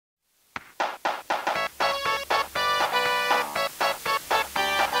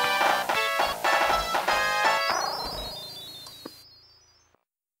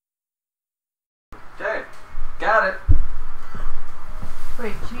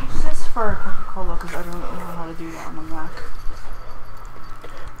use this for Coca-Cola because I don't know how to do that on the Mac.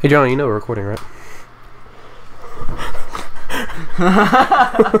 Hey John, you know we're recording, right?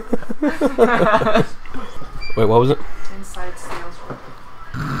 Wait, what was it? Inside sales.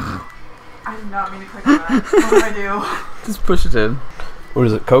 I did not mean to click on that. What do I do? Just push it in. What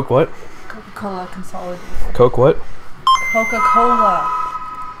is it? Coke what? Coca-Cola consolidated. Coke what? Coca-Cola.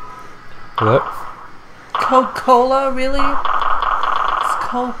 What? Coca-Cola, really? It's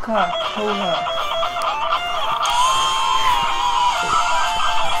Coca-Cola.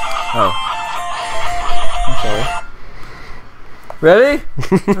 Oh. I'm sorry. Ready?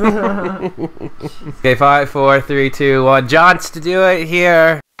 Okay, 5, 4, 3, 2, 1. John's to do it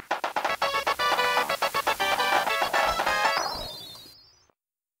here.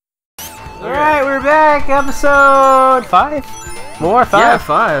 Alright, we're back. Episode 5? More? 5? Yeah,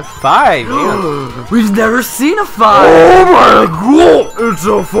 5. 5. Yeah. We've never seen a 5! Oh my god! It's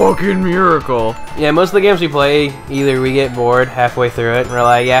a fucking miracle. Yeah, most of the games we play, either we get bored halfway through it and we're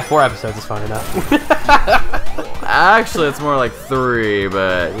like, yeah, 4 episodes is fine enough. Actually, it's more like 3,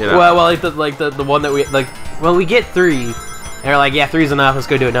 but you know. Well, like the one that we like. Well, we get 3, and we're like, yeah, 3's enough. Let's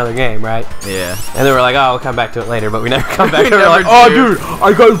go do another game, right? Yeah. And then we're like, oh, we'll come back to it later, but we never come back to it. We We're like, never oh, do. dude,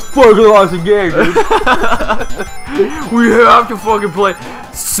 I got fucking lost in game, dude. We have to fucking play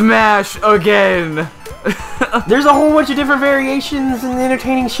Smash again. There's a whole bunch of different variations and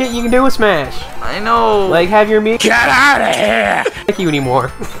entertaining shit you can do with Smash. I know. Like, have your me get out of here. Thank you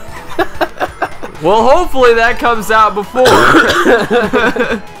anymore. Well, hopefully that comes out before.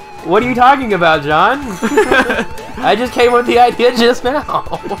 What are you talking about, John? I just came up with the idea just now.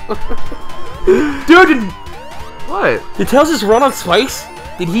 Dude, What? did Tails just run on Spice?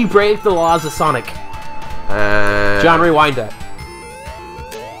 Did he break the laws of Sonic? John, rewind that.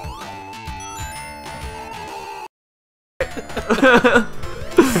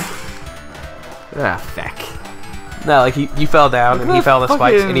 Ah, feck. No, like you fell down and he fell on the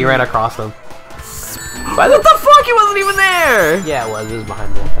spikes and he ran across them. What the fuck? He wasn't even there! Yeah, it was. It was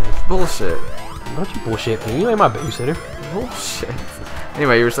behind me, I think. Bullshit. Don't you bullshit me. You ain't my babysitter. Bullshit.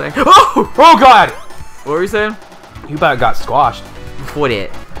 Anyway, you were saying? Oh! Oh, God! What were you saying? You about got squashed. What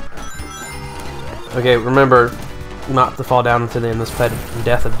it? Okay, remember not to fall down into the endless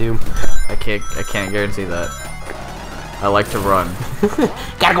death of doom. I can't guarantee that. I like to run.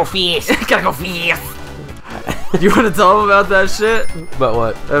 Gotta go fast! Gotta go fast! You want to tell him about that shit? But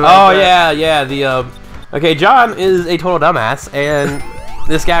what? About oh, yeah, the, okay, John is a total dumbass, and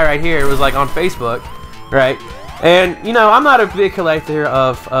this guy right here was, like, on Facebook, right? And, you know, I'm not a big collector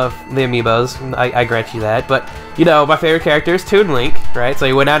of the amiibos, I grant you that, but, you know, my favorite character is Toon Link, right? So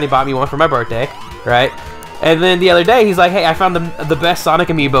he went out and he bought me one for my birthday, right? And then the other day, he's like, hey, I found the best Sonic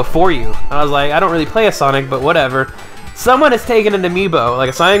amiibo for you. And I was like, I don't really play a Sonic, but whatever. Someone has taken an amiibo, like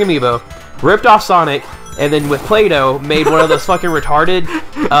a Sonic amiibo, ripped off Sonic, and then with Play-Doh made one of those fucking retarded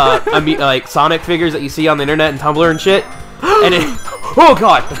like Sonic figures that you see on the internet and Tumblr and shit. And it, oh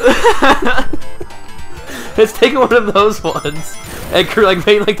god, it's taken one of those ones and like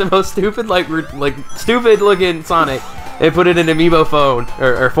made like the most stupid like stupid looking Sonic and put it in amiibo phone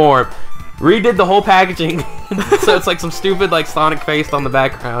or form. Redid the whole packaging, so it's like some stupid like Sonic face on the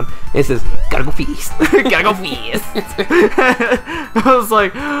background. It says, "Gotta go feast, gotta go feast." I was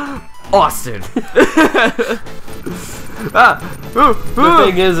like, Austin. The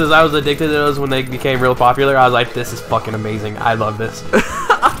thing is I was addicted to those when they became real popular. I was like, this is fucking amazing. I love this.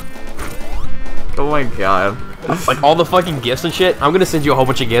 Oh my god. Like all the fucking gifts and shit. I'm gonna send you a whole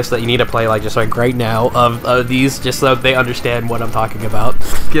bunch of gifts that you need to play like just like right now of these just so they understand what I'm talking about.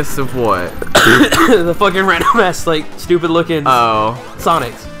 Gifts of what? The fucking random ass like stupid looking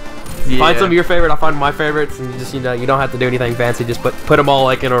Sonics. Yeah. Find some of your favorite, I'll find my favorites, and you just, you know, you don't have to do anything fancy, just put them all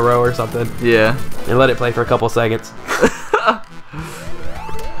like in a row or something. Yeah. And let it play for a couple seconds.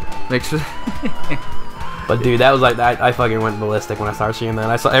 Make sure. But dude, that was like, I fucking went ballistic when I started seeing that.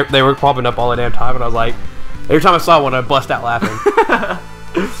 I saw they were popping up all the damn time, and I was like, every time I saw one, I bust out laughing.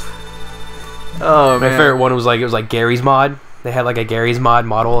 Oh My man. favorite one was like, it was like Gary's Mod. They had like a Gary's Mod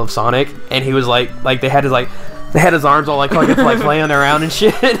model of Sonic, and he was like they had his arms all like fucking like playing around and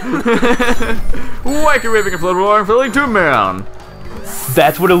shit. Wacky waving a float along, filling Toon Man.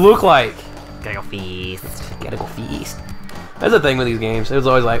 That's what it looked like. Gotta go feast. Gotta go feast. That's the thing with these games. It was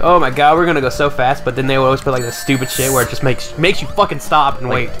always like, oh my god, we're gonna go so fast, but then they would always put like this stupid shit where it just makes you fucking stop and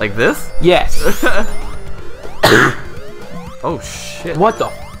wait. Like this? Yes. Oh shit. What the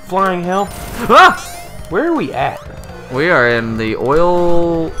flying hell? Ah! Where are we at? We are in the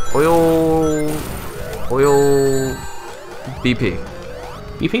oil BP.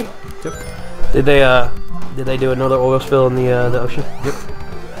 BP? Yep. Did they do another oil spill in the ocean? Yep.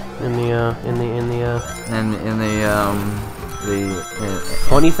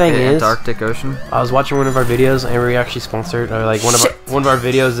 Funny thing is, Antarctic Ocean. I was watching one of our videos and we actually sponsored, or like one of our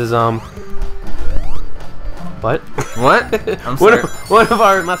videos is what? What? I'm sorry. One of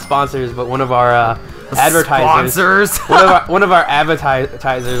our, not sponsors, but one of our advertisers. Sponsors. one of our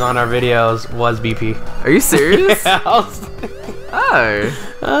advertisers on our videos was BP. Are you serious? Yeah,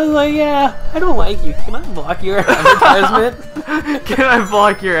 Oh. I was like, yeah, I don't like you. Can I block your advertisement? Can I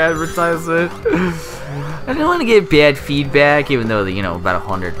block your advertisement? I don't want to get bad feedback, even though about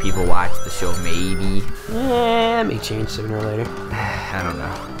 100 people watch the show. Maybe. It may change sooner or later. I don't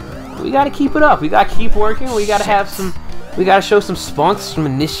know. We gotta keep it up. We gotta keep working. We gotta have some. We gotta show some spunks, some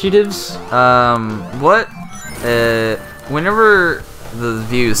initiatives. What? Whenever the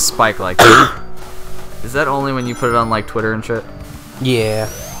views spike like that, is that only when you put it on like Twitter and shit? Yeah.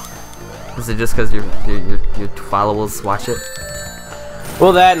 Is it just because your followers watch it?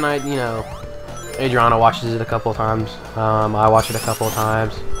 Well, that and Adriana watches it a couple of times. I watch it a couple of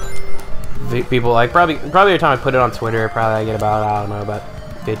times. People like probably every time I put it on Twitter, probably I get about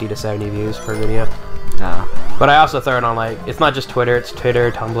 50 to 70 views per video. No. But I also throw it on it's not just Twitter, it's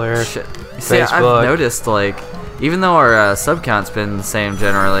Twitter, Tumblr, Shit. Facebook. See, I've noticed even though our sub count's been the same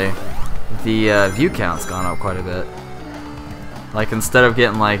generally, the view count's gone up quite a bit. Like instead of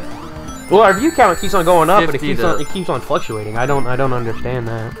getting well, our view count keeps on going up, but it 50 keeps on fluctuating. I don't understand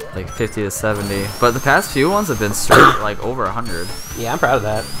that. like 50 to 70, but the past few ones have been straight over 100. Yeah, I'm proud of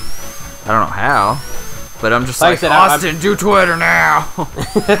that. I don't know how, but I'm just Like I said, Austin, do Twitter now.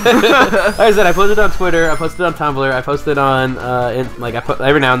 Like I said, I posted on Twitter, I posted on Tumblr, I posted on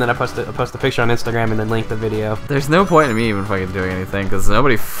every now and then I post a picture on Instagram and then link the video. There's no point in me even fucking doing anything because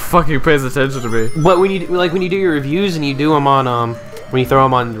nobody fucking pays attention to me. But when you do your reviews and you do them on when you throw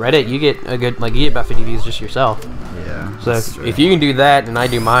them on Reddit, you get you get about 50 views just yourself. Yeah. So if you can do that and I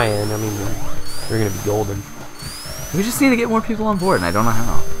do my end, I mean, you're gonna be golden. We just need to get more people on board, and I don't know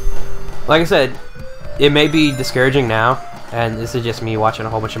how. Like I said, it may be discouraging now, and this is just me watching a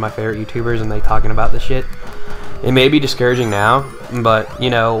whole bunch of my favorite YouTubers and they talking about this shit. It may be discouraging now, but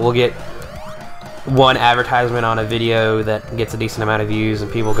we'll get one advertisement on a video that gets a decent amount of views, and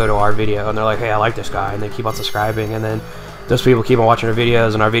people go to our video and they're like, "Hey, I like this guy," and they keep on subscribing, and then those people keep on watching our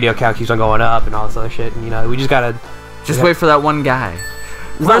videos, and our video count keeps on going up, and all this other shit. And we just gotta wait for that one guy.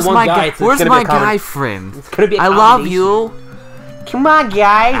 Where's my guy? Where's my guy friend? It's gonna be a I love you. Come on,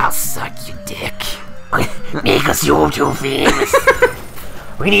 guy. I'll suck your dick. Make us YouTube famous.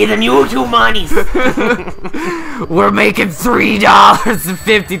 We need the YouTube monies. We're making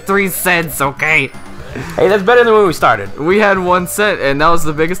 $3.53, okay? Hey, that's better than when we started. We had 1 cent, and that was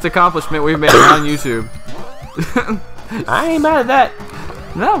the biggest accomplishment we've made on YouTube. I ain't mad at that.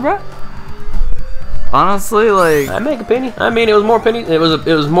 No, bro. Honestly, I make a penny. I mean, it was more pennies. It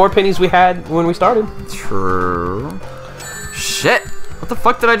was more pennies we had when we started. True. Shit. What the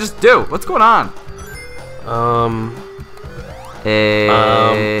fuck did I just do? What's going on?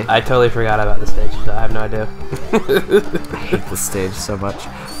 I totally forgot about the stage, so I have no idea. I hate this stage so much.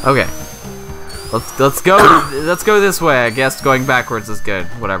 Okay. Let's go this way. I guess going backwards is good.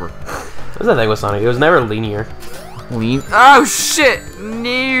 Whatever. That's the thing with Sonic. It was never linear. Oh shit!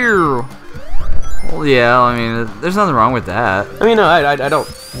 No. Well, yeah. I mean, there's nothing wrong with that. I mean, no, I don't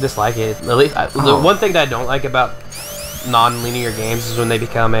dislike it. At least the one thing that I don't like about non-linear games is when they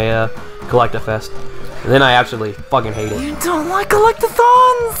become a collective fest. And then I absolutely fucking hate it. You don't like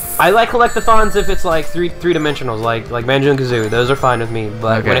collectathons? I like collectathons if it's like three-dimensionals, like Banjo and Kazooie. Those are fine with me.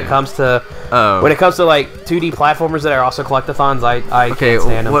 But when it comes to like 2D platformers that are also collectathons, I can't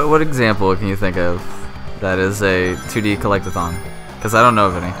stand them. What example can you think of that is a 2D collectathon? Because I don't know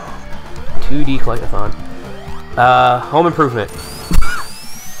of any. 2D collectathon. Home Improvement.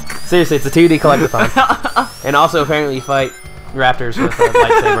 Seriously, it's a 2D collectathon. And also apparently you fight raptors with a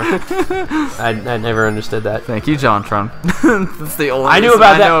lightsaber. I never understood that. Thank you, JonTron. That's the only. I knew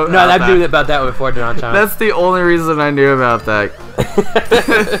about that. No, I knew about that before JonTron. That's the only reason I knew about that.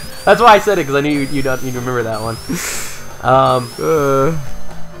 That's why I said it, because I knew you'd remember that one.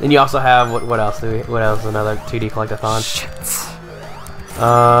 Then you also have what else? What else? Another 2D collectathon. Shit.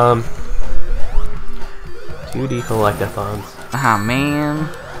 2D collectathons. Ah, man.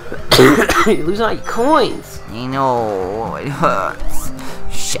 You're losing all your coins. You know, it hurts.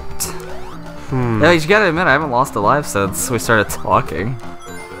 Shit. Yeah, you gotta admit, I haven't lost a life since we started talking.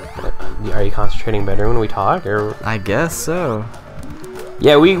 Are you concentrating better when we talk, or? I guess so.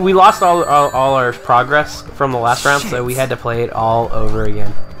 Yeah, we lost all our progress from the last round, so we had to play it all over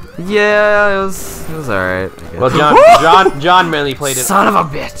again. Yeah, it was alright. Well, John mainly played it. Son of a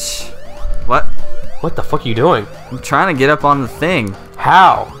bitch. What? What the fuck are you doing? I'm trying to get up on the thing.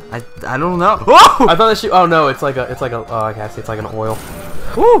 How? I don't know. Oh! I thought that shit. Oh no, it's like a. Oh, I guess it's like an oil.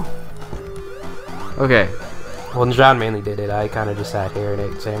 Woo! Okay. Well, John mainly did it. I kind of just sat here and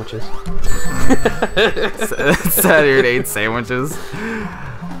ate sandwiches. Sat here and ate sandwiches.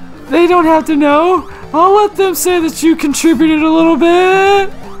 They don't have to know. I'll let them say that you contributed a little bit.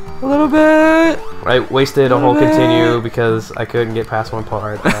 A little bit. I wasted a whole continue because I couldn't get past one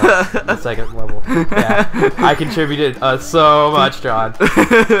part. The second level. Yeah, I contributed so much, John.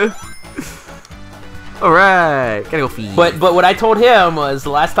 All right, gotta go feed. But what I told him was the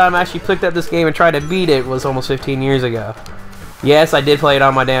last time I actually picked up this game and tried to beat it was almost 15 years ago. Yes, I did play it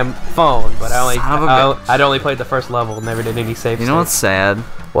on my damn phone, but I'd only played the first level, never did any save. You know what's sad?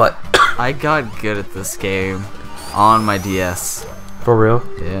 What? I got good at this game on my DS. For real?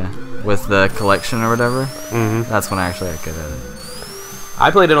 Yeah, with the collection or whatever. Mm-hmm. That's when I actually got good at it.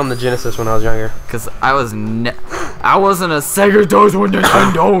 I played it on the Genesis when I was younger. Cause I wasn't a Sega does one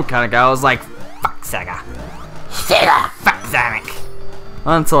Nintendo kind of guy. I was like, fuck Sega, fuck Sonic.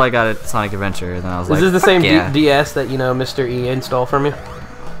 Until I got it Sonic Adventure, and then I was like, is this the same yeah. DS that Mr. E installed from you?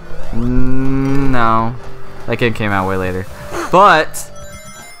 No, that game came out way later. But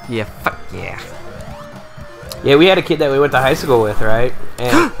yeah, fuck yeah. Yeah, we had a kid that we went to high school with, right?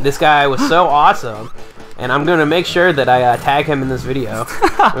 And this guy was so awesome. And I'm gonna make sure that I tag him in this video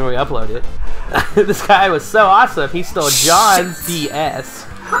when we upload it. This guy was so awesome. He stole John's DS.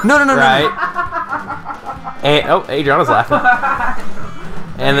 No, right? And oh, hey, John was laughing.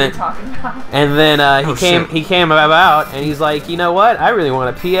 And then he came about and he's like, you know what? I really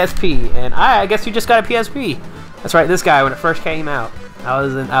want a PSP, and I guess you just got a PSP. That's right. This guy, when it first came out, I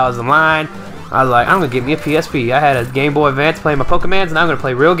was in line. I was like, I'm gonna get me a PSP. I had a Game Boy Advance playing my Pokemans, and I'm gonna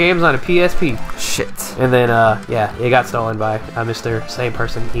play real games on a PSP. Shit. And then yeah, it got stolen by Mr. Same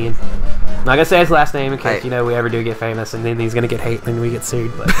person, Ian. I'm not gonna say his last name in case we ever do get famous, and then he's gonna get hate, and we get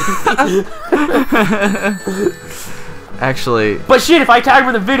sued. But actually, but shit, if I tag him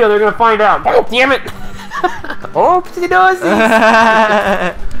in the video, they're gonna find out. Oh, damn it! Oopsie daisy.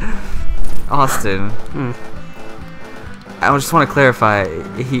 Austin. I just want to clarify.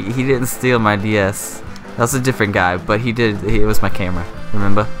 He didn't steal my DS. That was a different guy, but he did. It was my camera.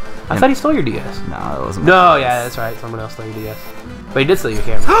 Remember? I thought he stole your DS. No, it wasn't. No, yeah, that's right. Someone else stole your DS. But he did steal your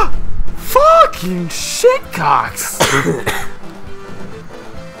camera. Fucking shitcocks!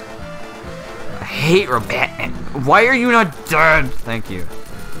 I hate Batman. Why are you not dead? Thank you.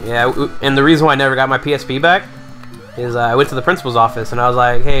 Yeah, and the reason why I never got my PSP back is I went to the principal's office and I was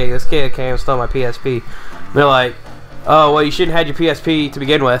like, hey, this kid came and stole my PSP. And they're like, oh, well, you shouldn't have had your PSP to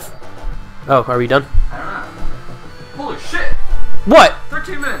begin with. Oh, are we done? I don't know. Holy shit! What?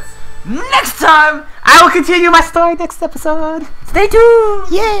 13 minutes. Next time, I will continue my story next episode. Stay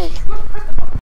tuned! Yay!